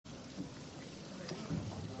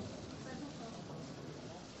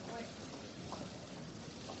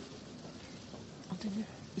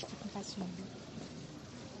Il faut qu'on fasse une...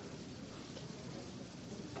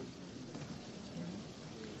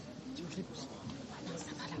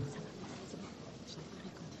 Ça va là, ça va. C'est bon. Je l'ai pris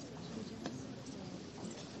quand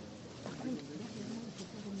par contre,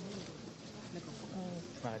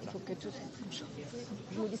 d'accord, il faut que tout...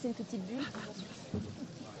 Je vous laisse une petite bulle.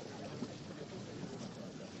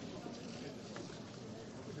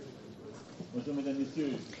 Bonjour mesdames,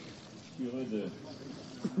 messieurs. Je suis heureux de...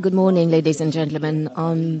 Good morning, ladies and gentlemen.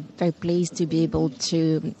 I'm very pleased to be able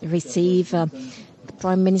to receive the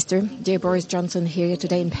Prime Minister, dear Boris Johnson, here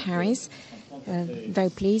today in Paris. Very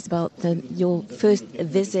pleased about your first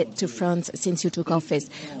visit to France since you took office.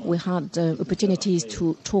 We had opportunities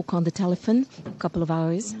to talk on the telephone a couple of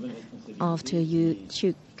hours after you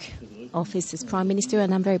took office as Prime Minister,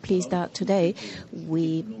 and I'm very pleased that today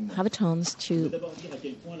we have a chance to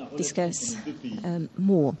discuss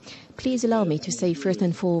more. Please allow me to say first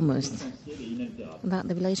and foremost that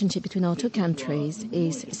the relationship between our two countries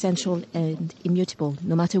is essential and immutable,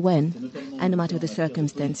 no matter when and no matter the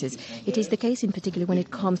circumstances. It is the case in particular when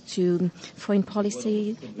it comes to foreign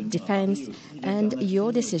policy, defense, and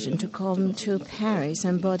your decision to come to Paris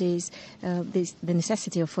embodies the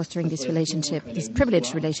necessity of fostering this relationship, this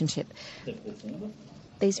privileged relationship.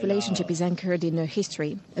 This relationship is anchored in a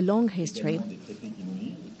history, a long history.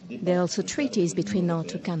 There are also treaties between our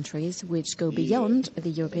two countries which go beyond the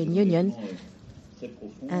European Union,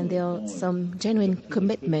 and there are some genuine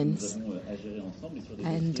commitments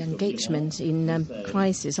and engagement in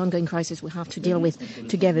crisis, ongoing crisis we have to deal with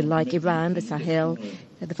together, like Iran, the Sahel,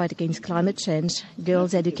 the fight against climate change,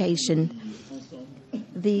 girls' education.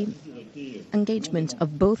 The engagement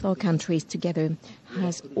of both our countries together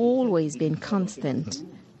has always been constant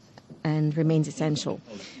and remains essential.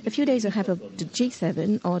 A few days ahead of the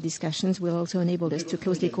G7, our discussions will also enable us to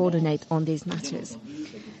closely coordinate on these matters.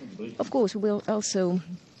 Of course, we'll also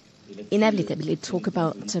inevitably talk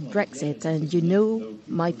about Brexit, and you know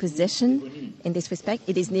my position in this respect.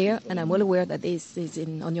 It is near, and I'm well aware that this is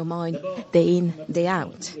on your mind day in, day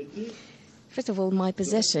out. First of all, my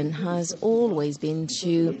position has always been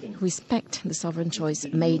to respect the sovereign choice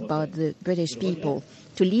made by the British people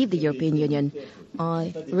to leave the European Union.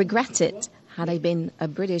 I regret it. Had I been a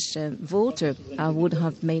British voter, I would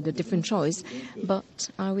have made a different choice. But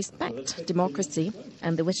I respect democracy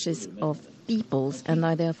and the wishes of peoples, and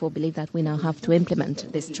I therefore believe that we now have to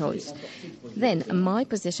implement this choice. Then, my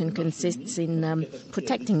position consists in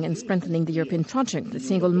protecting and strengthening the European project, the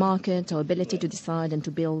single market, our ability to decide and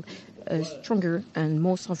to build a stronger and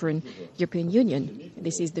more sovereign European Union.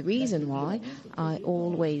 This is the reason why I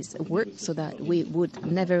always worked so that we would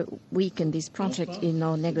never weaken this project in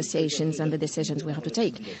our negotiations and the decisions we have to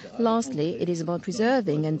take. Lastly, it is about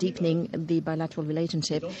preserving and deepening the bilateral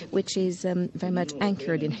relationship, which is very much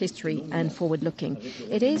anchored in history and forward-looking.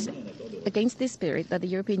 It is against this spirit that the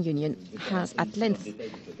European Union has at length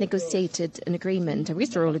negotiated an agreement, a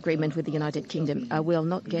withdrawal agreement with the United Kingdom. I will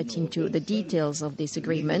not get into the details of this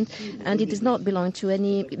agreement, and it does not belong to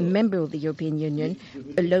any member of the European Union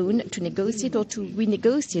alone to negotiate or to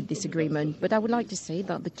renegotiate this agreement. But I would like to say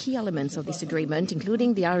that the key elements of this agreement,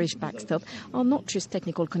 including the Irish backstop, are not just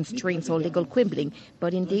technical constraints or legal quibbling,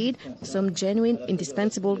 but indeed some genuine,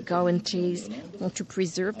 indispensable guarantees to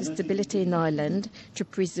preserve the stability in Ireland, to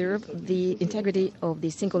preserve the integrity of the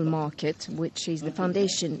single market, which is the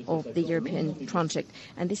foundation of the European project.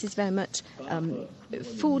 And this is very much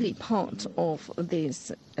fully part of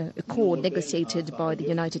this accord negotiated by the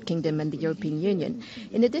United Kingdom and the European Union.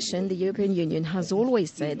 In addition, the European Union has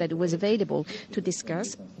always said that it was available to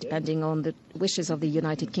discuss, depending on the wishes of the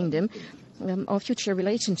United Kingdom, our future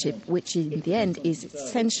relationship, which in the end is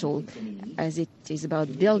essential as it is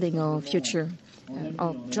about building our future,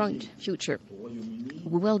 our joint future.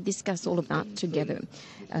 We will discuss all of that together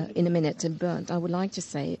in a minute, but I would like to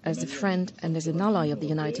say, as a friend and as an ally of the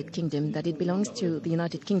United Kingdom, that it belongs to the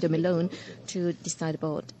United Kingdom alone to decide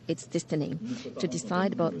about its destiny, to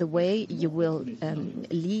decide about the way you will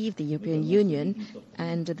leave the European Union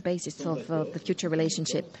and the basis of the future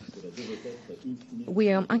relationship. We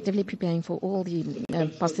are actively preparing for all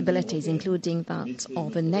the possibilities, including that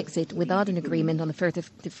of an exit without an agreement on the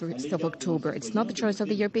 1st of October. It's not the choice of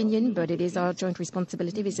the European Union, but it is our joint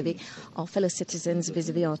responsibility vis-à-vis our fellow citizens,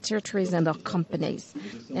 vis-à-vis our territories and our companies.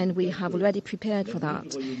 And we have already prepared for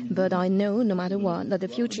that. But I know, no matter what, that the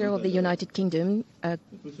future of the United Kingdom,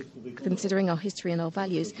 considering our history and our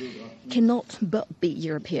values, cannot but be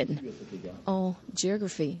European. our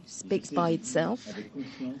geography speaks by itself,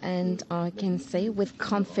 and I can say with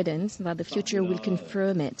confidence that the future will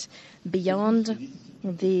confirm it beyond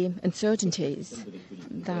the uncertainties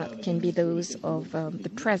that can be those of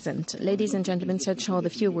the present. Ladies and gentlemen, such are the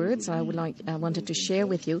few words I wanted to share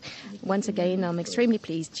with you. Once again, I'm extremely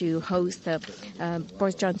pleased to host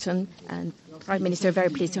Boris Johnson and Prime Minister. Very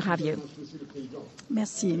pleased to have you.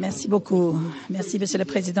 Merci beaucoup. Merci, Monsieur le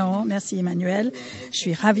Président. Merci, Emmanuel. Je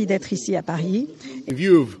suis ravie d'être ici à Paris. In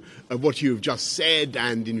view of what you've just said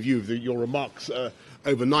and in view of your remarks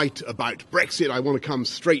overnight about Brexit, I want to come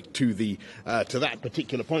straight to that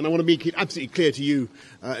particular point. I want to make it absolutely clear to you,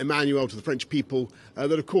 Emmanuel, to the French people,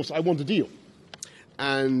 that of course I want a deal.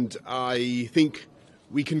 And I think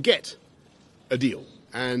we can get a deal,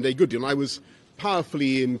 and a good deal. I was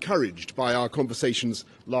powerfully encouraged by our conversations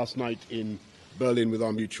last night in Berlin with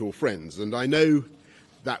our mutual friends. And I know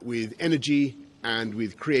that with energy and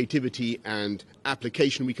with creativity and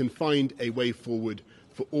application, we can find a way forward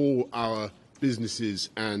for all our businesses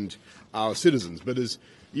and our citizens. But as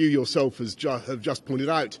you yourself have just pointed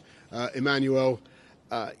out, Emmanuel,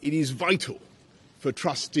 it is vital for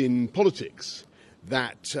trust in politics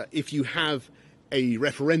that if you have a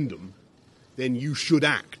referendum, then you should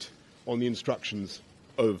act on the instructions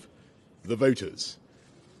of the voters.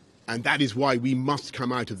 And that is why we must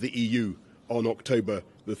come out of the EU on October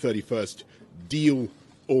the 31st, deal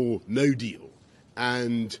or no deal.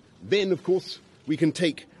 And then, of course, we can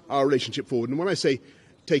take our relationship forward. And when I say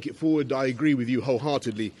take it forward, I agree with you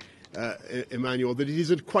wholeheartedly, Emmanuel, that it is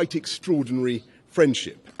a quite extraordinary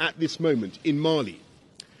friendship. At this moment in Mali,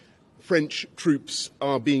 French troops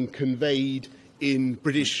are being conveyed in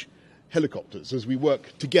British helicopters as we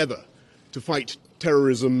work together to fight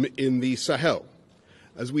terrorism in the Sahel.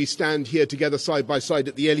 As we stand here together side by side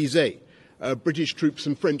at the Elysee, British troops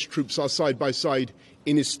and French troops are side by side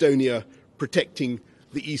in Estonia protecting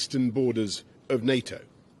the eastern borders of NATO.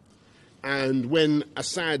 And when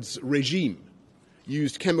Assad's regime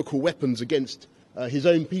used chemical weapons against his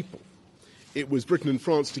own people, it was Britain and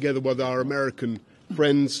France together with our American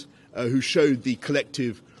friends who showed the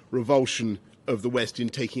collective revulsion of the West in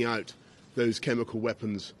taking out those chemical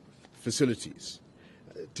weapons facilities.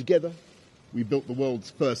 Together, we built the world's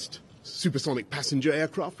first supersonic passenger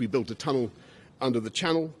aircraft. We built a tunnel under the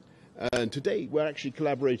Channel. And today we're actually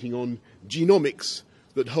collaborating on genomics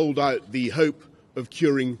that hold out the hope of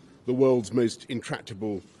curing the world's most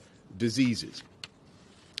intractable diseases.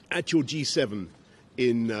 At your G7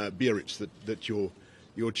 in Biarritz that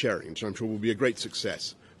you're chairing, which I'm sure will be a great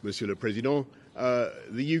success, Monsieur le Président,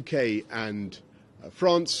 the UK and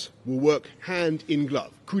France will work hand in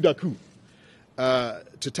glove, coude à coude,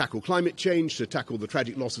 to tackle climate change, to tackle the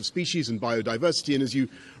tragic loss of species and biodiversity, and as you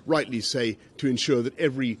rightly say, to ensure that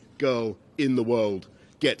every girl in the world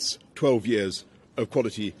gets 12 years of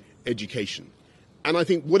quality education. And I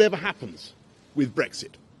think whatever happens with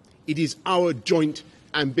Brexit, it is our joint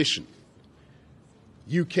ambition,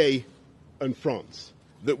 UK and France,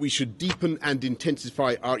 that we should deepen and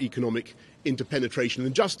intensify our economic interpenetration.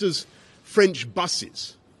 And just as French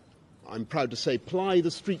buses, I'm proud to say, ply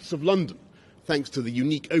the streets of London, thanks to the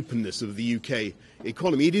unique openness of the UK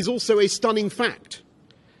economy, it is also a stunning fact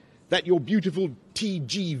that your beautiful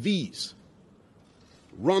TGVs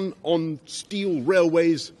run on steel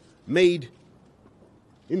railways made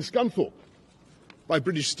in Scunthorpe by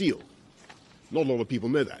British Steel. Not a lot of people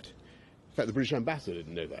know that. In fact, the British ambassador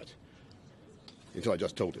didn't know that until I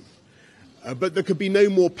just told him. But there could be no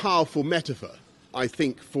more powerful metaphor, I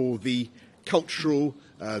think, for the cultural,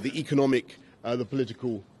 the economic, the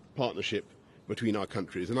political partnership between our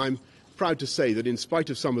countries. And I'm proud to say that in spite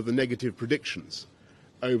of some of the negative predictions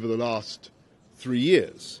over the last 3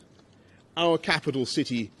 years, our capital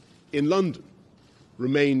city in London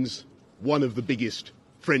remains one of the biggest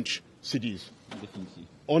French cities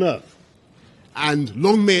on earth. And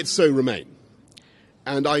long may it so remain.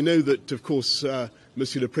 And I know that, of course,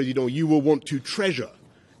 Monsieur le Président, you will want to treasure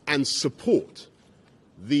and support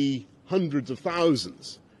the hundreds of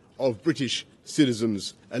thousands of British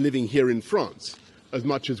citizens living here in France, as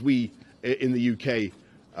much as we in the UK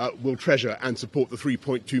will treasure and support the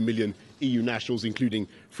 3.2 million EU nationals, including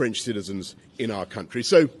French citizens in our country.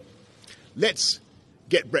 So let's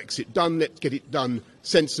get Brexit done. Let's get it done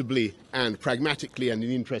sensibly and pragmatically and in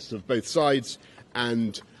the interests of both sides.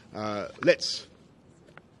 And let's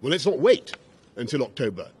not wait until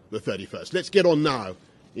October the 31st. Let's get on now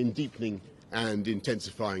in deepening and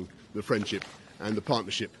intensifying the friendship and the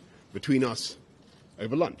partnership between us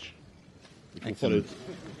over lunch, which will follow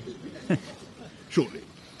shortly.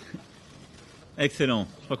 Excellent.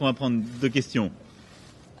 Je crois qu'on va prendre 2 questions.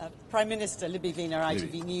 Prime Minister, Libby Wiener,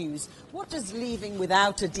 ITV News. What does leaving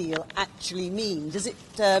without a deal actually mean? Does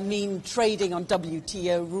it mean trading on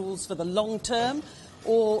WTO rules for the long term?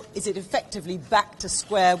 Or is it effectively back to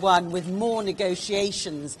square one with more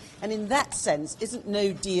negotiations? And in that sense, isn't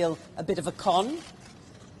no deal a bit of a con?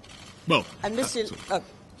 Well, and Monsieur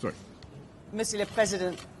le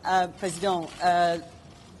Président,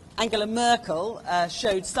 Angela Merkel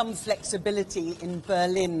showed some flexibility in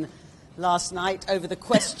Berlin last night over the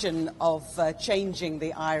question of changing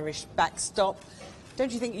the Irish backstop.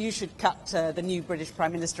 Don't you think you should cut the new British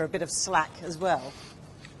Prime Minister a bit of slack as well?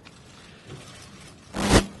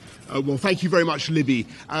 Well, thank you very much, Libby.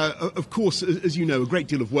 Of course, as you know, a great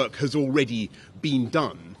deal of work has already been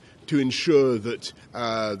done to ensure that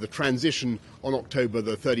the transition on October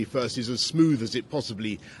the 31st is as smooth as it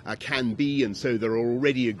possibly can be, and so there are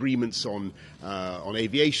already agreements on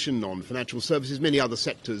aviation, on financial services, many other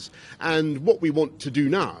sectors. And what we want to do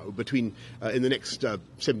now, between in the next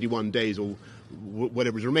 71 days or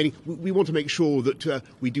whatever is remaining, we want to make sure that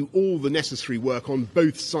we do all the necessary work on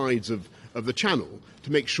both sides of the channel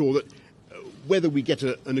to make sure that whether we get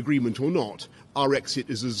an agreement or not, our exit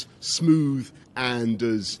is as smooth and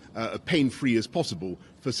as pain-free as possible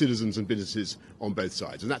for citizens and businesses on both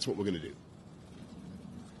sides. And that's what we're going to do.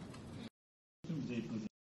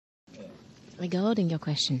 Regarding your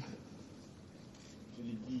question,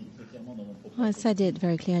 I said it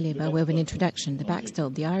very clearly by way of an introduction. The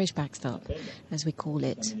backstop, the Irish backstop, as we call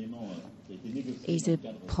it, is a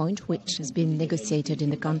point which has been negotiated in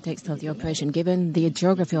the context of the operation, given the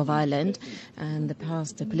geography of Ireland and the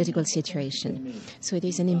past political situation. So it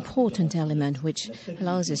is an important element which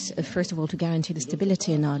allows us, first of all, to guarantee the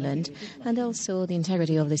stability in Ireland and also the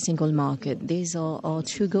integrity of the single market. These are our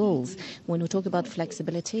two goals. When we talk about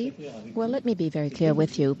flexibility, well, let me be very clear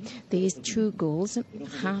with you. These two goals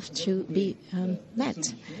have to be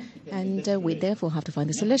met. And we therefore have to find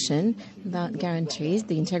a solution that guarantees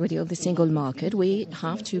the integrity of the single market. We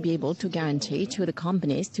have to be able to guarantee to the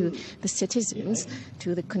companies, to the citizens,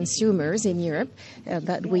 to the consumers in Europe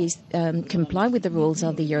that we comply with the rules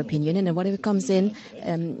of the European Union, and whatever comes in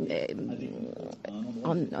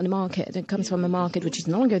on the market, that comes from a market which is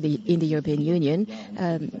no longer in the European Union,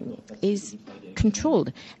 is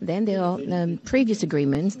controlled. Then there are previous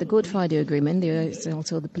agreements, the Good Friday Agreement. There is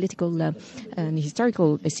also the political and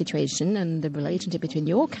historical situation and the relationship between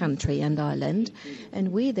your country and Ireland.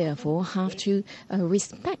 And we therefore have to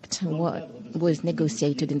respect what was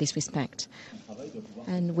negotiated in this respect.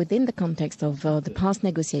 And within the context of the past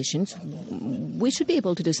negotiations, we should be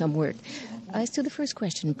able to do some work. As to the first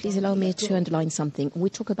question, please allow me to underline something. We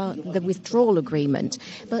talk about the withdrawal agreement,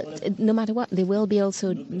 but no matter what, there will be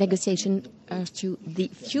also negotiation as to the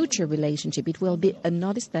future relationship. It will be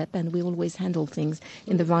another step, and we always handle things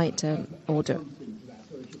in the right order.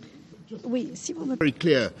 Very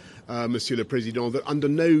clear, Monsieur le Président, that under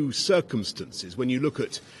no circumstances, when you look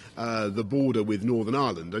at the border with Northern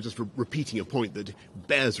Ireland, I'm just repeating a point that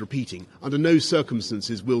bears repeating, under no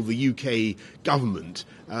circumstances will the UK government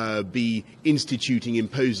be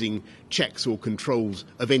imposing checks or controls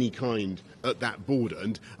of any kind at that border.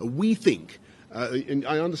 And we think, and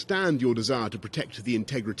I understand your desire to protect the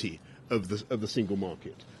integrity of the single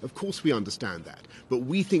market. Of course we understand that. But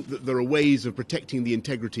we think that there are ways of protecting the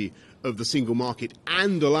integrity of the single market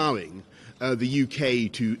and allowing the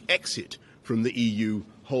UK to exit from the EU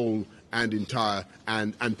whole and entire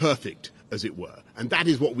and perfect, as it were. And that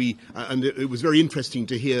is what we, and it was very interesting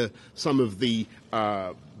to hear some of the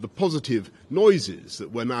positive noises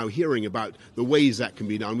that we're now hearing about the ways that can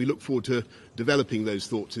be done. We look forward to developing those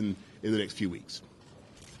thoughts in the next few weeks.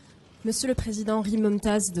 Monsieur le Président, Henri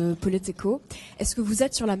Momtaz de Politico, est-ce que vous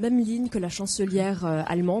êtes sur la même ligne que la chancelière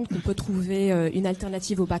allemande, qu'on peut trouver une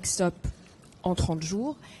alternative au backstop en 30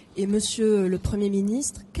 jours? Et Monsieur le Premier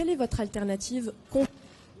ministre, quelle est votre alternative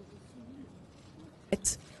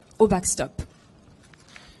au backstop?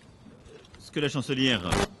 Ce que la chancelière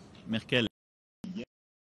Merkel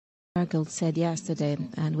said yesterday,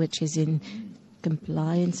 and which is in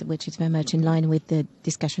compliance, which is very much in line with the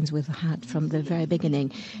discussions we've had from the very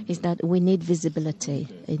beginning, is that we need visibility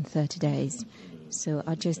in 30 days. So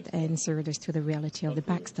I just answered as to the reality of the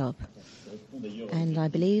backstop. And I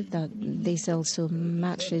believe that this also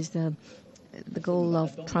matches the goal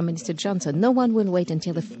of Prime Minister Johnson. No one will wait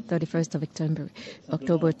until the 31st of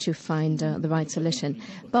October to find the right solution.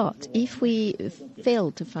 But if we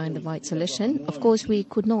fail to find the right solution, of course we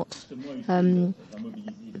could not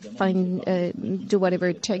do whatever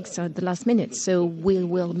it takes at the last minute. So we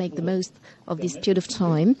will make the most of this period of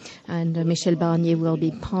time, and Michel Barnier will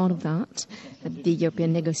be part of that, the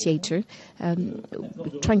European negotiator,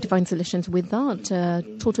 trying to find solutions without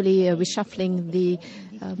totally reshuffling the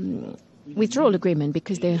withdrawal agreement,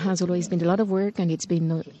 because there has always been a lot of work and it's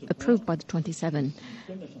been approved by the 27.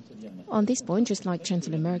 On this point, just like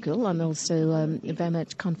Chancellor Merkel, I'm also very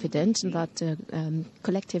much confident that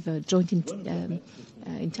collective joint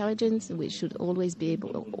intelligence, we should always be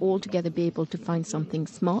able, all together, be able to find something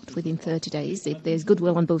smart within 30 days if there's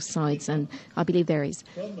goodwill on both sides, and I believe there is.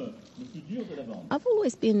 I've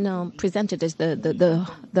always been presented as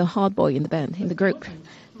the hard boy in the band, in the group.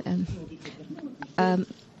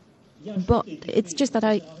 But it's just that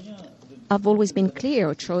I've always been clear.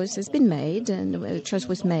 A choice has been made, and a choice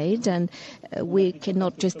was made, and we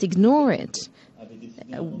cannot just ignore it.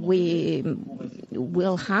 We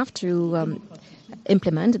will have to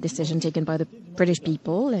implement a decision taken by the British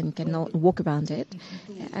people and cannot walk around it.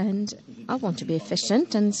 And I want to be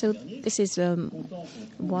efficient, and so this is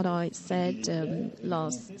what I said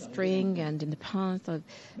last spring and in the past. I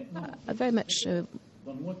very much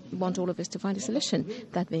want all of us to find a solution.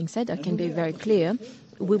 That being said, I can be very clear.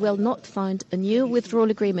 We will not find a new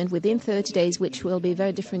withdrawal agreement within 30 days, which will be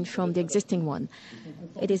very different from the existing one.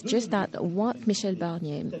 It is just that what Michel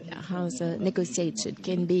Barnier has negotiated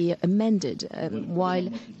can be amended while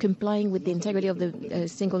complying with the integrity of the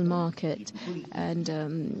single market and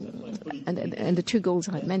the two goals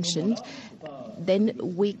I mentioned. Then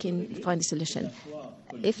we can find a solution.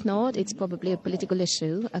 If not, it's probably a political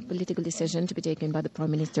issue, a political decision to be taken by the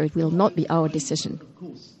Prime Minister. It will not be our decision.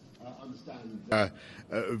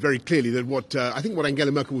 Very clearly that what I think what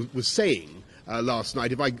Angela Merkel was saying last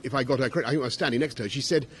night, if I got her correct, I think I was standing next to her, she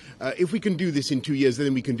said, if we can do this in 2 years,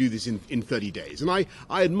 then we can do this in 30 days. And I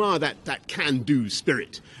admire that can-do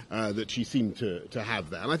spirit that she seemed to have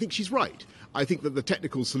there. And I think she's right. I think that the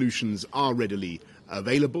technical solutions are readily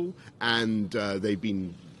available, and they've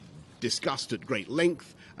been discussed at great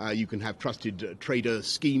length. You can have trusted trader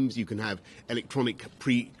schemes. You can have electronic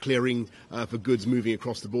pre-clearing for goods moving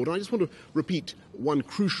across the border. I just want to repeat one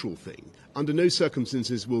crucial thing. Under no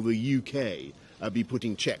circumstances will the UK be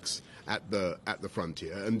putting checks at the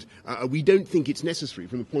frontier, and we don't think it's necessary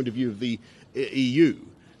from the point of view of the EU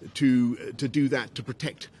to do that to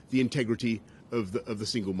protect the integrity of the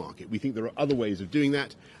single market. We think there are other ways of doing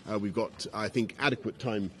that. We've got, I think, adequate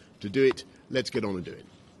time to do it. Let's get on and do it.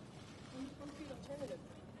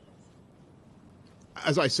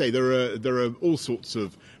 As I say, there are all sorts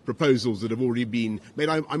of proposals that have already been made.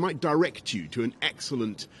 I might direct you to an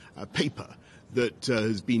excellent paper that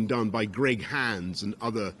has been done by Greg Hands and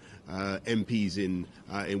other MPs in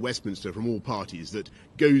Westminster from all parties that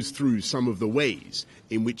goes through some of the ways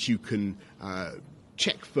in which you can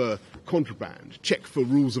check for contraband, check for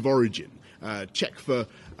rules of origin, check for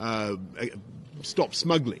stop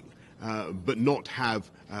smuggling, but not have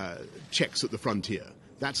checks at the frontier.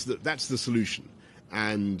 That's the solution.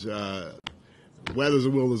 And where there's a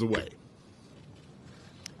will, there's a way.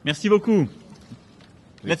 Merci beaucoup.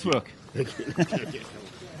 Let's work. Thank you.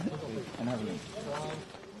 And have a look.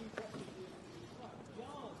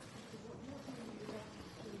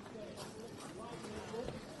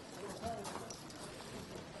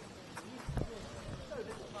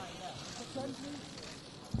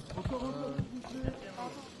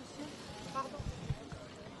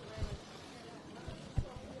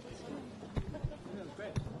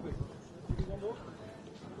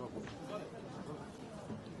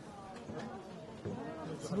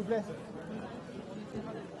 S'il vous plaît.